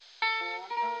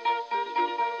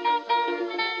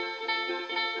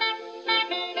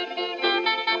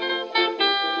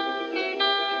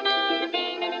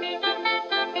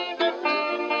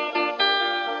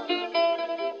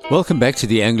Welcome back to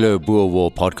the Anglo-Boer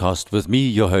War podcast with me,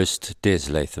 your host,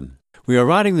 Des Latham. We are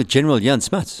riding with General Jan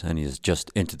Smuts, and he has just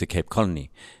entered the Cape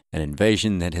Colony, an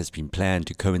invasion that has been planned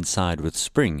to coincide with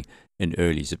spring in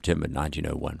early September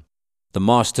 1901. The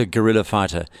master guerrilla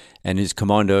fighter and his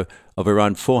commando of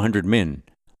around 400 men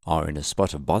are in a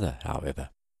spot of bother, however.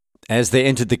 As they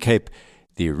entered the Cape,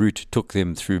 the route took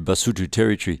them through Basutho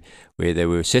territory, where they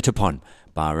were set upon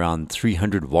by around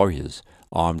 300 warriors,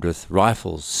 armed with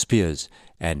rifles, spears,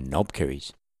 and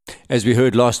knobkerries. As we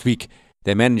heard last week,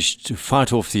 they managed to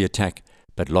fight off the attack,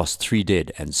 but lost 3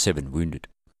 dead and 7 wounded.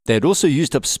 They had also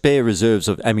used up spare reserves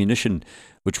of ammunition,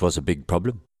 which was a big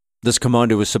problem. This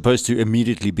commander was supposed to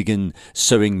immediately begin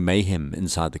sowing mayhem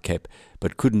inside the Cape,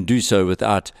 but couldn't do so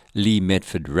without Lee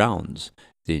Metford Rounds,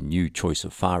 their new choice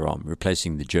of firearm,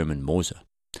 replacing the German Mauser.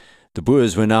 The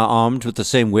Boers were now armed with the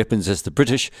same weapons as the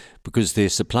British because their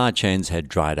supply chains had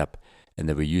dried up, and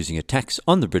they were using attacks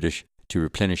on the British to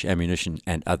replenish ammunition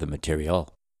and other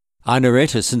material. Our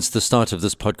narrator since the start of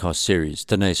this podcast series,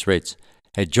 Deneys Reitz,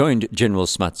 had joined General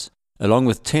Smuts, along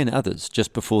with 10 others,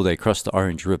 just before they crossed the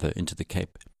Orange River into the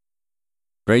Cape.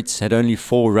 Reitz had only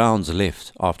 4 rounds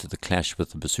left after the clash with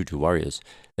the Basutho warriors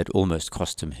that almost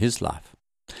cost him his life.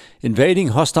 Invading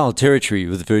hostile territory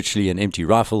with virtually an empty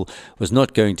rifle was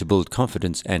not going to build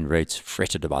confidence, and Reitz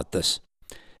fretted about this.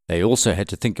 They also had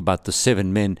to think about the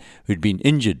 7 men who'd been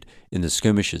injured in the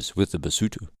skirmishes with the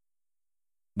Basutho.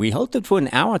 We halted for an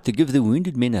hour to give the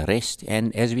wounded men a rest,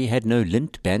 and as we had no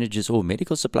lint, bandages, or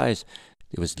medical supplies,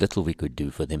 there was little we could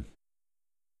do for them.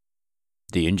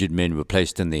 The injured men were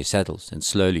placed in their saddles, and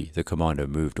slowly the commando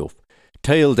moved off,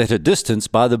 tailed at a distance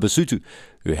by the Basutho,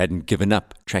 who hadn't given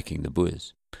up tracking the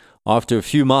Boers. After a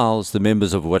few miles, the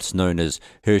members of what's known as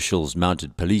Herschel's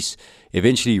Mounted Police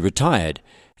eventually retired,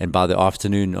 and by the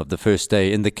afternoon of the first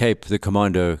day in the Cape, the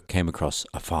commando came across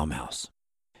a farmhouse.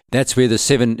 That's where the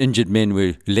 7 injured men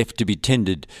were left to be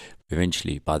tended,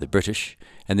 eventually by the British,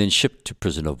 and then shipped to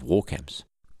prison of war camps.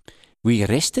 We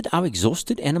rested our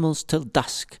exhausted animals till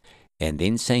dusk, and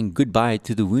then saying goodbye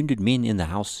to the wounded men in the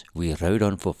house, we rode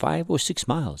on for 5 or 6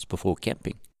 miles before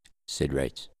camping, said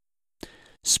Reitz.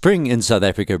 Spring in South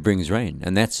Africa brings rain,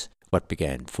 and that's what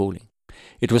began falling.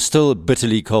 It was still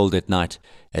bitterly cold at night,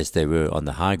 as they were on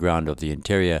the high ground of the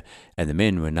interior, and the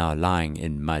men were now lying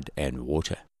in mud and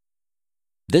water.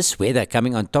 This weather,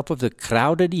 coming on top of the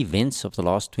crowded events of the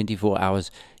last 24 hours,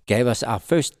 gave us our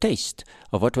first taste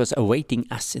of what was awaiting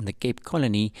us in the Cape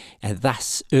Colony, and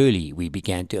thus early we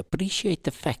began to appreciate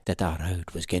the fact that our road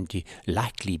was going to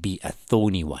likely be a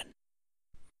thorny one.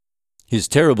 His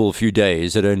terrible few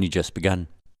days had only just begun.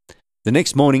 The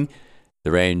next morning,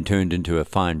 the rain turned into a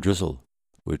fine drizzle,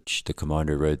 which the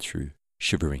commander rode through,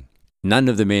 shivering. None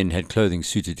of the men had clothing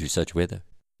suited to such weather.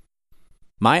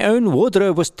 My own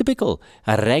wardrobe was typical,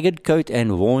 a ragged coat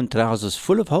and worn trousers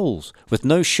full of holes, with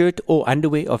no shirt or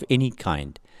underwear of any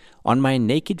kind. On my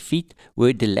naked feet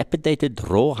were dilapidated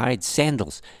rawhide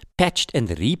sandals, patched and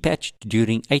repatched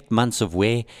during 8 months of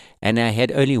wear, and I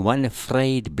had only one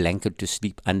frayed blanket to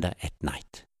sleep under at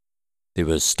night. There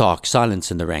was stark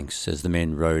silence in the ranks as the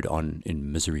men rode on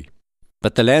in misery.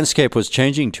 But the landscape was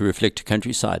changing to reflect a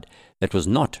countryside that was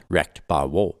not racked by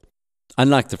war.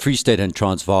 Unlike the Free State and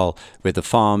Transvaal, where the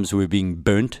farms were being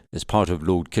burnt as part of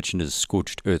Lord Kitchener's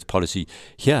scorched earth policy,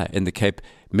 here in the Cape,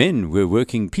 men were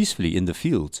working peacefully in the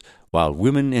fields, while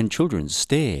women and children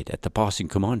stared at the passing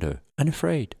commando,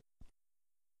 unafraid.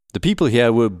 The people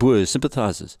here were Boer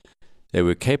sympathizers. They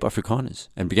were Cape Afrikaners,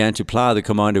 and began to ply the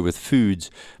commando with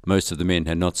foods most of the men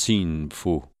had not seen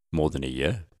for more than a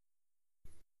year.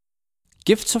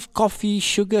 Gifts of coffee,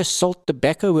 sugar, salt,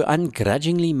 tobacco were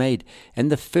ungrudgingly made, and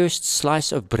the first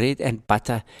slice of bread and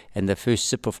butter and the first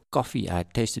sip of coffee I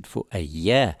had tasted for a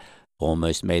year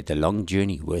almost made the long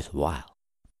journey worthwhile.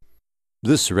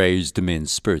 This raised the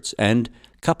men's spirits, and,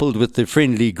 coupled with the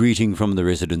friendly greeting from the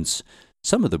residents,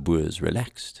 some of the Boers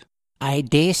relaxed. I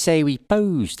dare say we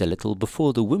posed a little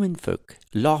before the womenfolk,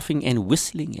 laughing and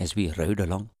whistling as we rode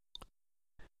along.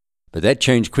 But that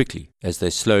changed quickly as they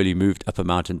slowly moved up a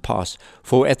mountain pass,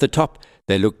 for at the top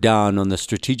they looked down on the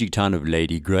strategic town of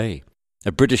Lady Grey.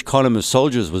 A British column of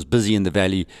soldiers was busy in the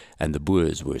valley, and the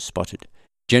Boers were spotted.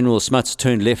 General Smuts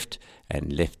turned left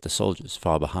and left the soldiers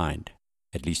far behind,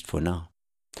 at least for now.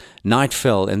 Night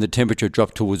fell, and the temperature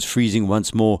dropped towards freezing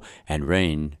once more, and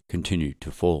rain continued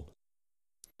to fall.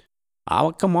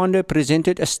 Our commander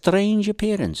presented a strange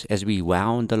appearance as we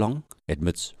wound along,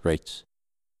 admits Reitz.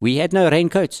 We had no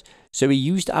raincoats, so we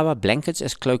used our blankets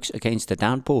as cloaks against the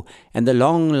downpour, and the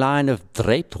long line of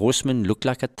draped horsemen looked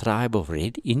like a tribe of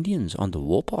red Indians on the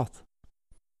warpath.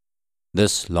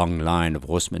 This long line of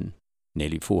horsemen,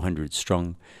 nearly 400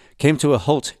 strong, came to a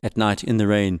halt at night in the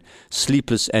rain,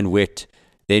 sleepless and wet,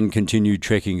 then continued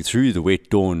trekking through the wet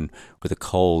dawn with a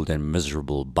cold and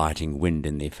miserable biting wind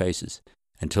in their faces,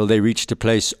 until they reached a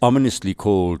place ominously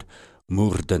called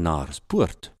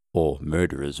Moordenaars-poort, or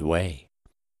Murderer's Way.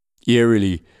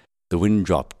 Eerily, the wind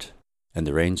dropped and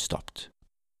the rain stopped.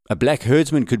 A black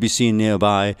herdsman could be seen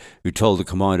nearby, who told the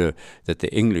commando that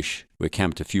the English were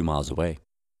camped a few miles away.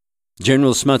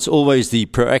 General Smuts, always the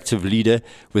proactive leader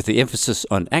with the emphasis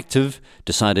on active,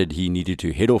 decided he needed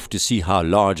to head off to see how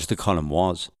large the column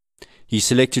was. He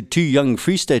selected 2 young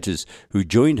Free Staters who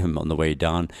joined him on the way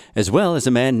down, as well as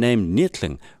a man named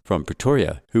Neertling from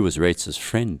Pretoria, who was Reitz's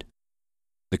friend.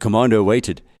 The commando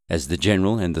waited as the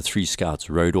general and the 3 scouts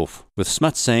rode off, with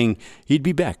Smuts saying he'd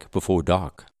be back before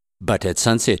dark. But at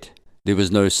sunset, there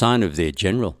was no sign of their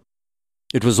general.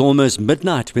 It was almost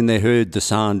midnight when they heard the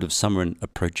sound of someone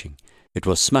approaching. It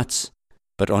was Smuts,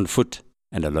 but on foot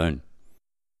and alone.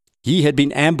 He had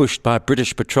been ambushed by a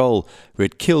British patrol who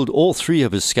had killed all 3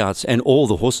 of his scouts and all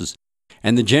the horses,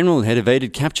 and the general had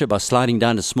evaded capture by sliding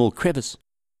down a small crevice.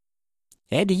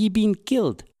 Had he been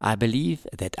killed, I believe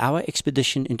that our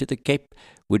expedition into the Cape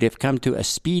would have come to a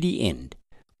speedy end,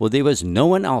 for there was no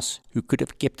one else who could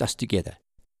have kept us together.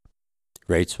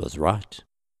 Reitz was right.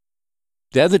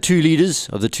 The other 2 leaders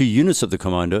of the 2 units of the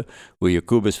commando were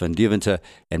Jacobus van Deventer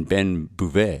and Ben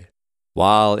Bouvet.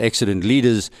 While excellent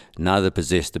leaders, neither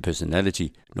possessed the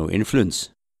personality nor influence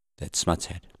that Smuts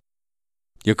had.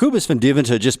 Jacobus van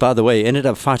Deventer, just by the way, ended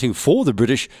up fighting for the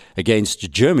British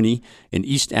against Germany in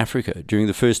East Africa during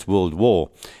the First World War,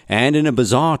 and in a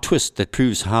bizarre twist that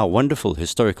proves how wonderful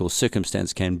historical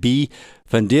circumstance can be,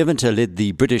 van Deventer led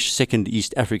the British 2nd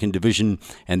East African Division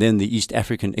and then the East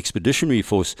African Expeditionary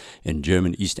Force in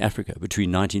German East Africa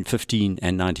between 1915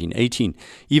 and 1918.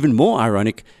 Even more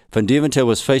ironic, van Deventer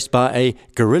was faced by a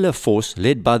guerrilla force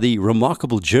led by the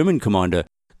remarkable German commander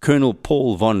Colonel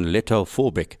Paul von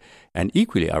Lettow-Vorbeck, and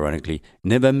equally ironically,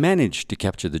 never managed to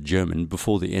capture the German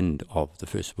before the end of the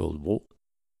First World War.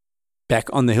 Back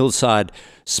on the hillside,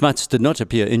 Smuts did not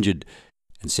appear injured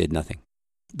and said nothing.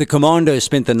 The commando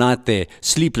spent the night there,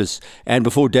 sleepless, and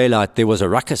before daylight there was a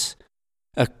ruckus.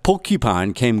 A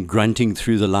porcupine came grunting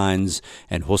through the lines,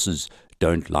 and horses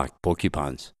don't like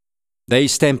porcupines. They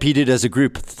stampeded as a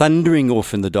group, thundering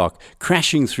off in the dark,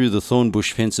 crashing through the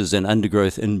thornbush fences and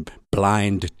undergrowth in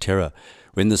blind terror.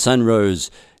 When the sun rose,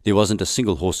 there wasn't a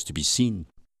single horse to be seen.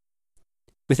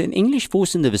 With an English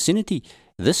force in the vicinity,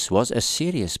 this was a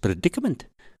serious predicament,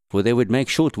 for they would make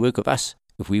short work of us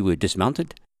if we were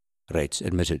dismounted, Reitz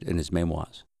admitted in his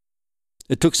memoirs.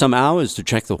 It took some hours to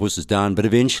track the horses down, but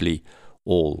eventually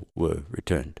all were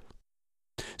returned.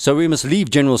 So we must leave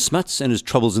General Smuts and his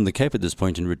troubles in the Cape at this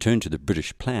point and return to the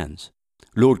British plans.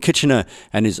 Lord Kitchener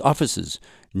and his officers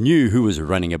knew who was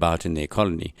running about in their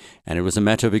colony, and it was a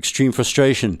matter of extreme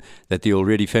frustration that the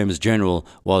already famous general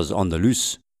was on the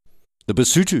loose. The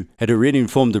Basutho had already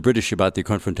informed the British about their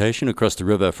confrontation across the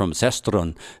river from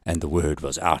Sastron, and the word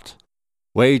was out.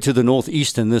 Way to the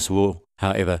northeast in this war,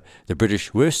 however, the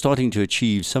British were starting to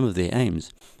achieve some of their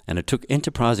aims, and it took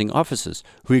enterprising officers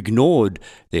who ignored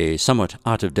their somewhat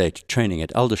out-of-date training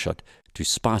at Aldershot to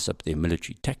spice up their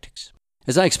military tactics.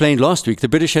 As I explained last week, the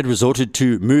British had resorted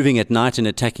to moving at night and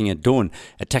attacking at dawn,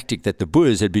 a tactic that the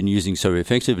Boers had been using so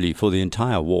effectively for the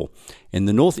entire war. In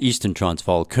the northeastern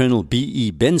Transvaal, Colonel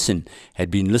B.E. Benson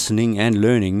had been listening and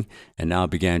learning, and now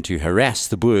began to harass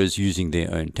the Boers using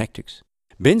their own tactics.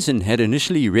 Benson had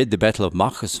initially read the Battle of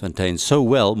Marcusfontein so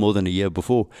well more than a year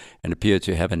before, and appeared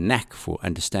to have a knack for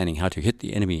understanding how to hit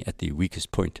the enemy at the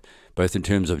weakest point, both in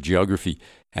terms of geography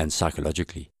and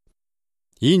psychologically.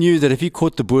 He knew that if he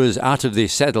caught the Boers out of their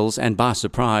saddles and by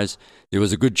surprise, there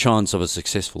was a good chance of a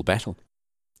successful battle.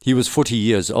 He was 40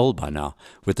 years old by now,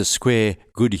 with a square,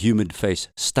 good-humoured face,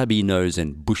 stubby nose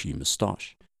and bushy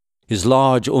moustache. His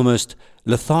large, almost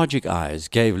lethargic eyes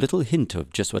gave little hint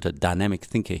of just what a dynamic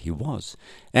thinker he was,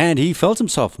 and he felt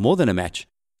himself more than a match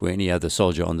for any other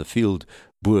soldier on the field,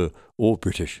 Boer or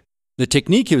British. The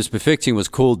technique he was perfecting was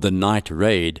called the night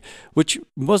raid, which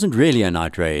wasn't really a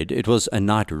night raid. It was a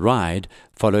night ride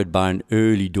followed by an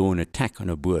early dawn attack on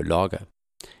a Boer laager.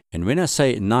 And when I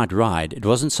say night ride, it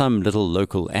wasn't some little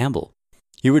local amble.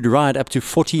 He would ride up to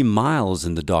 40 miles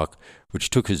in the dark, which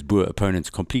took his Boer opponents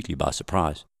completely by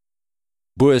surprise.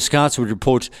 Boer scouts would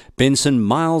report Benson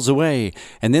miles away,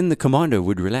 and then the commando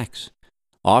would relax.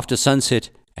 After sunset,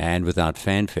 and without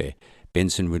fanfare,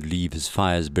 Benson would leave his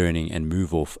fires burning and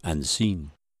move off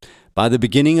unseen. By the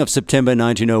beginning of September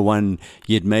 1901,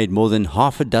 he had made more than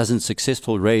half a dozen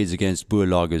successful raids against Boer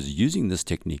laagers using this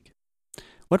technique.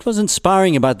 What was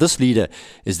inspiring about this leader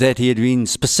is that he had been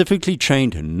specifically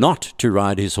trained not to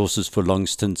ride his horses for long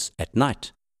stints at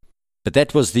night. But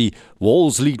that was the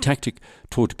Wolseley tactic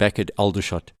taught back at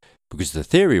Aldershot, because the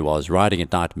theory was riding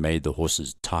at night made the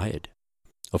horses tired.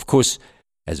 Of course,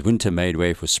 as winter made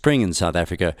way for spring in South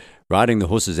Africa, riding the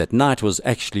horses at night was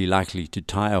actually likely to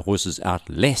tire horses out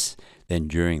less than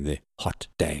during the hot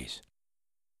days.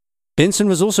 Benson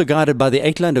was also guided by the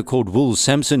Uitlander called Wool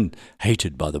Sampson,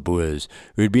 hated by the Boers,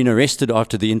 who had been arrested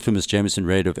after the infamous Jameson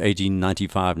raid of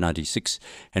 1895-96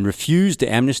 and refused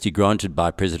the amnesty granted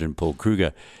by President Paul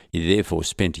Kruger. He therefore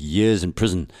spent years in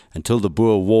prison until the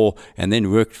Boer War and then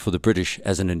worked for the British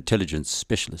as an intelligence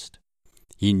specialist.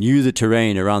 He knew the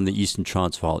terrain around the Eastern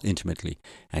Transvaal intimately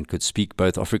and could speak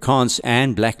both Afrikaans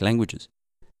and black languages.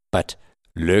 But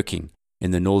lurking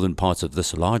in the northern parts of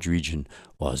this large region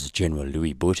was General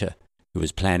Louis Botha, who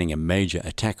was planning a major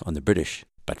attack on the British,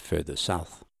 but further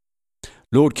south.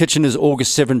 Lord Kitchener's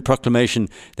August 7 proclamation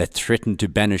that threatened to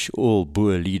banish all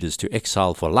Boer leaders to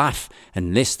exile for life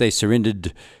unless they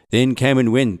surrendered then came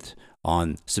and went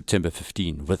on September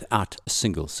 15 without a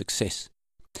single success.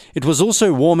 It was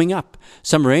also warming up.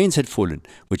 Some rains had fallen,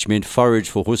 which meant forage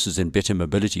for horses and better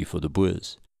mobility for the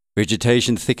Boers.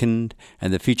 Vegetation thickened,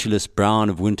 and the featureless brown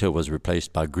of winter was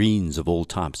replaced by greens of all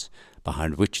types,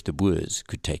 behind which the Boers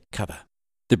could take cover.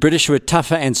 The British were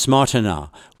tougher and smarter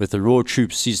now, with the raw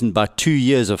troops seasoned by 2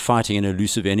 years of fighting an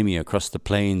elusive enemy across the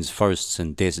plains, forests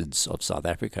and deserts of South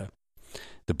Africa.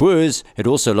 The Boers had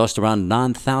also lost around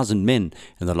 9,000 men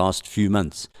in the last few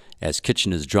months, as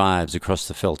Kitchener's drives across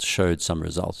the veldt showed some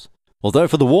results. Although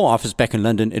for the War Office back in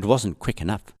London it wasn't quick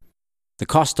enough. The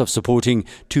cost of supporting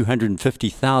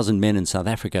 250,000 men in South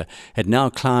Africa had now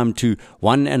climbed to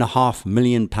 £1.5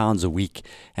 million a week,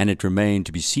 and it remained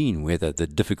to be seen whether the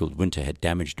difficult winter had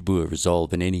damaged Boer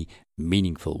resolve in any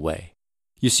meaningful way.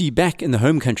 You see, back in the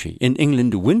home country, in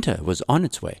England, winter was on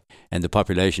its way, and the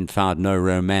population found no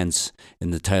romance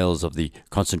in the tales of the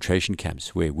concentration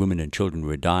camps where women and children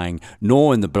were dying,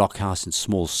 nor in the blockhouse and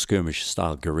small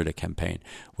skirmish-style guerrilla campaign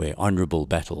where honourable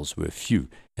battles were few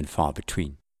and far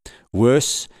between.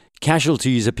 Worse,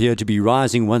 casualties appeared to be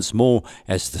rising once more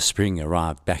as the spring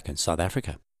arrived back in South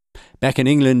Africa. Back in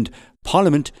England,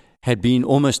 Parliament had been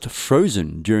almost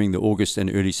frozen during the August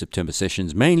and early September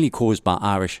sessions, mainly caused by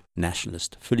Irish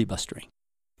nationalist filibustering.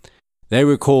 They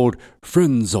were called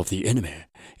Friends of the Enemy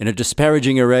in a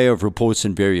disparaging array of reports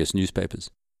in various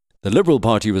newspapers. The Liberal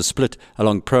Party was split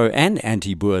along pro- and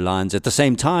anti-Boer lines at the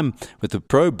same time, with the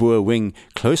pro-Boer wing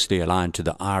closely aligned to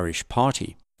the Irish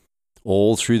Party.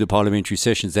 All through the parliamentary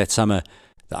sessions that summer,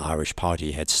 the Irish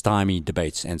Party had stymied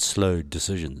debates and slowed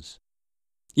decisions.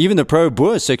 Even the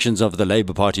pro-Boer sections of the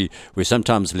Labour Party were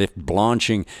sometimes left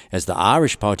blanching as the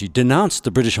Irish Party denounced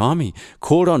the British Army,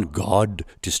 called on God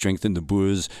to strengthen the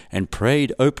Boers, and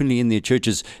prayed openly in their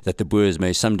churches that the Boers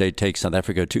may someday take South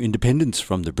Africa to independence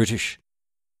from the British.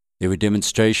 There were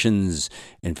demonstrations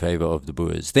in favour of the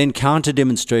Boers, then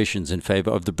counter-demonstrations in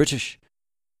favour of the British.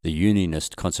 The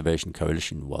Unionist Conservation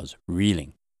Coalition was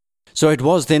reeling. So it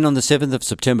was then on the 7th of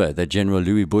September that General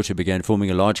Louis Botha began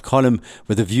forming a large column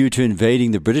with a view to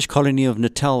invading the British colony of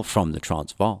Natal from the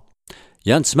Transvaal.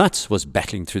 Jan Smuts was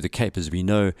battling through the Cape, as we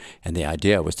know, and the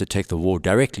idea was to take the war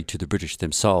directly to the British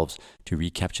themselves to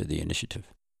recapture the initiative.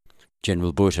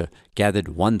 General Botha gathered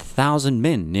 1,000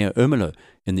 men near Ermelo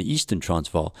in the eastern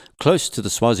Transvaal, close to the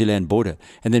Swaziland border,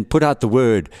 and then put out the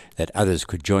word that others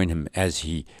could join him as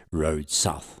he rode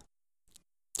south.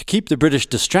 To keep the British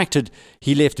distracted,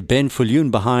 he left Ben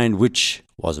Viljoen behind, which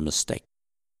was a mistake.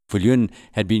 Viljoen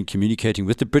had been communicating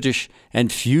with the British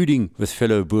and feuding with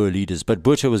fellow Boer leaders, but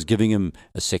Botha was giving him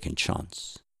a second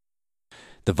chance.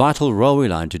 The vital railway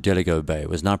line to Delagoa Bay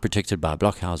was now protected by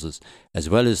blockhouses, as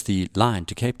well as the line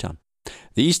to Cape Town.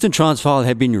 The Eastern Transvaal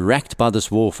had been racked by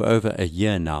this war for over a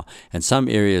year now, and some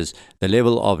areas the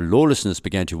level of lawlessness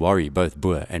began to worry both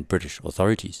Boer and British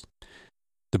authorities.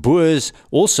 The Boers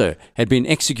also had been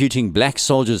executing black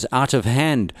soldiers out of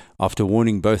hand after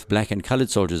warning both black and coloured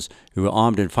soldiers who were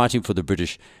armed and fighting for the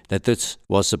British that this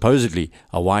was supposedly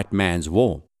a white man's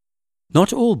war.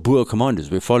 Not all Boer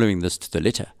commanders were following this to the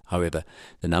letter, however.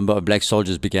 The number of black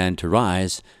soldiers began to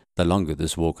rise the longer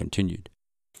this war continued.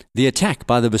 The attack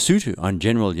by the Basutho on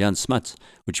General Jan Smuts,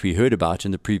 which we heard about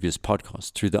in the previous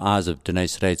podcast through the eyes of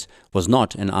Deneys Reitz, was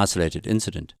not an isolated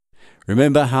incident.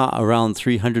 Remember how around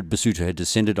 300 Basutho had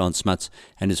descended on Smuts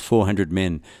and his 400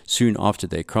 men soon after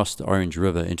they crossed the Orange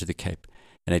River into the Cape,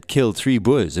 and had killed 3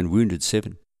 Boers and wounded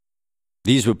 7.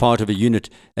 These were part of a unit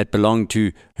that belonged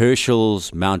to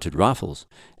Herschel's Mounted Rifles,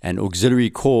 an auxiliary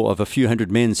corps of a few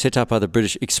hundred men set up by the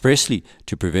British expressly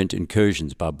to prevent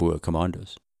incursions by Boer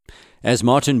commandos. As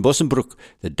Martin Bossenbroek,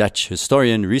 the Dutch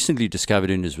historian, recently discovered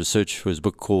in his research for his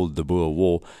book called The Boer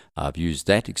War, I've used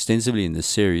that extensively in this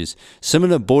series,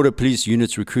 similar border police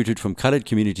units recruited from coloured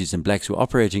communities and blacks were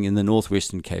operating in the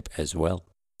northwestern Cape as well.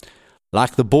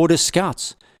 Like the Border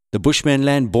Scouts, the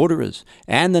Bushmanland Borderers,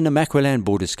 and the Namaqualand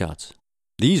Border Scouts.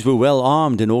 These were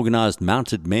well-armed and organised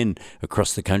mounted men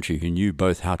across the country who knew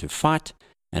both how to fight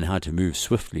and how to move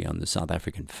swiftly on the South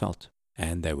African veldt,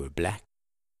 and they were black.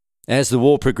 As the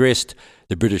war progressed,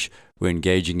 the British were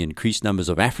engaging increased numbers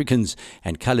of Africans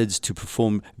and coloureds to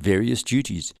perform various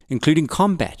duties, including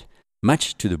combat,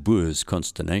 much to the Boers'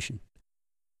 consternation.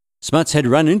 Smuts had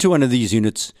run into one of these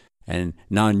units and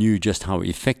now knew just how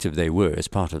effective they were as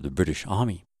part of the British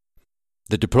Army.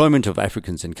 The deployment of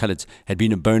Africans and coloureds had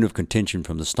been a bone of contention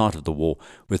from the start of the war,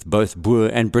 with both Boer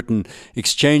and Britain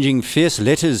exchanging fierce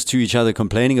letters to each other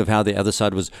complaining of how the other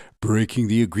side was breaking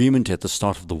the agreement at the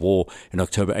start of the war in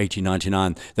October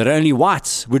 1899 that only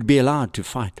whites would be allowed to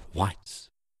fight whites.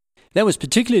 That was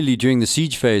particularly during the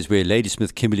siege phase where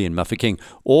Ladysmith, Kimberley and Mafeking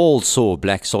all saw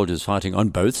black soldiers fighting on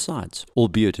both sides,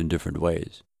 albeit in different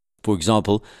ways. For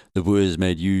example, the Boers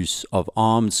made use of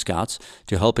armed scouts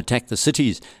to help attack the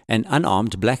cities and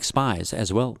unarmed black spies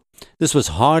as well. This was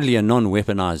hardly a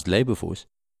non-weaponized labor force.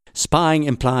 Spying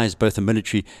implies both a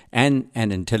military and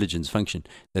an intelligence function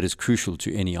that is crucial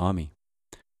to any army.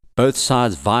 Both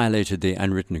sides violated their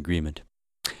unwritten agreement.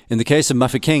 In the case of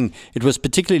Mafeking, it was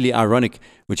particularly ironic,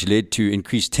 which led to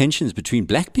increased tensions between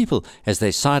black people as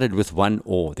they sided with one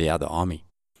or the other army.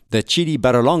 The Chidi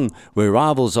Barolong were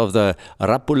rivals of the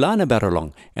Rapulana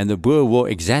Barolong, and the Boer War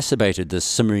exacerbated this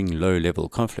simmering low-level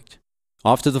conflict.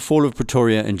 After the fall of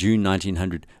Pretoria in June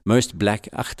 1900, most black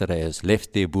Agterrijers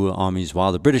left their Boer armies,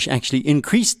 while the British actually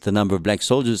increased the number of black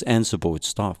soldiers and support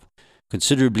staff.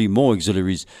 Considerably more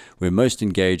auxiliaries were most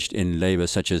engaged in labour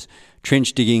such as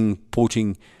trench digging,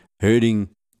 porting, herding,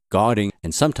 guarding,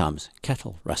 and sometimes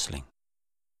cattle rustling.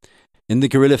 In the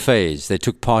guerrilla phase, they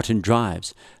took part in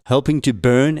drives, helping to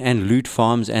burn and loot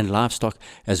farms and livestock,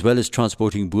 as well as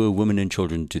transporting Boer women and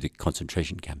children to the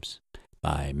concentration camps.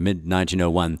 By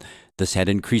mid-1901, this had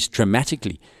increased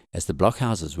dramatically as the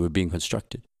blockhouses were being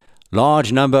constructed.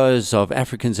 Large numbers of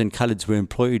Africans and coloureds were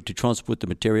employed to transport the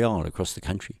material across the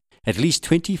country. At least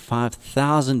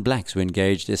 25,000 blacks were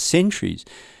engaged as sentries,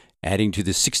 adding to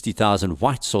the 60,000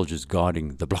 white soldiers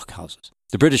guarding the blockhouses.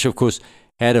 The British, of course,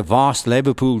 had a vast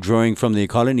labour pool drawing from their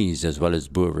colonies as well as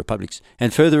Boer republics,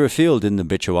 and further afield in the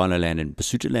Bechuanaland and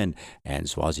Basutholand and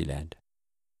Swaziland.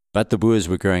 But the Boers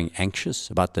were growing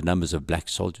anxious about the numbers of black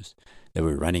soldiers they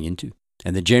were running into,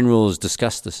 and the generals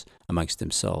discussed this amongst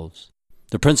themselves.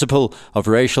 The principle of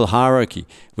racial hierarchy,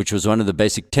 which was one of the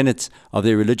basic tenets of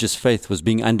their religious faith, was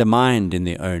being undermined in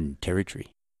their own territory.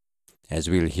 As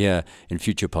we'll hear in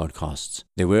future podcasts,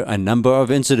 there were a number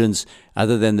of incidents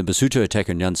other than the Basutho attack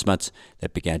on Jan Smuts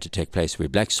that began to take place where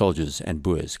black soldiers and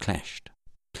Boers clashed.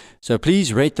 So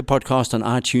please rate the podcast on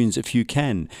iTunes if you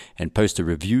can, and post a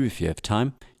review if you have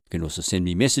time. You can also send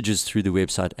me messages through the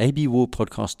website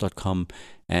abwarpodcast.com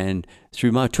and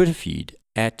through my Twitter feed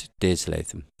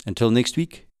 @DesLatham. Until next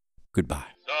week, goodbye.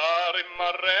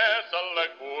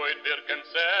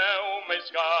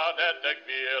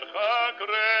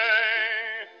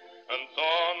 Een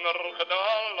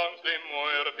zonnergedal langs die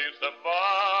mooie rivierse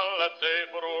val, het zij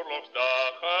voor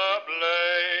oorlogsdagen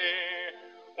blij.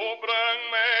 O, breng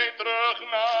mij terug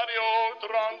naar die oud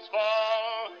Transvaal,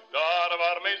 daar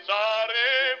waar mij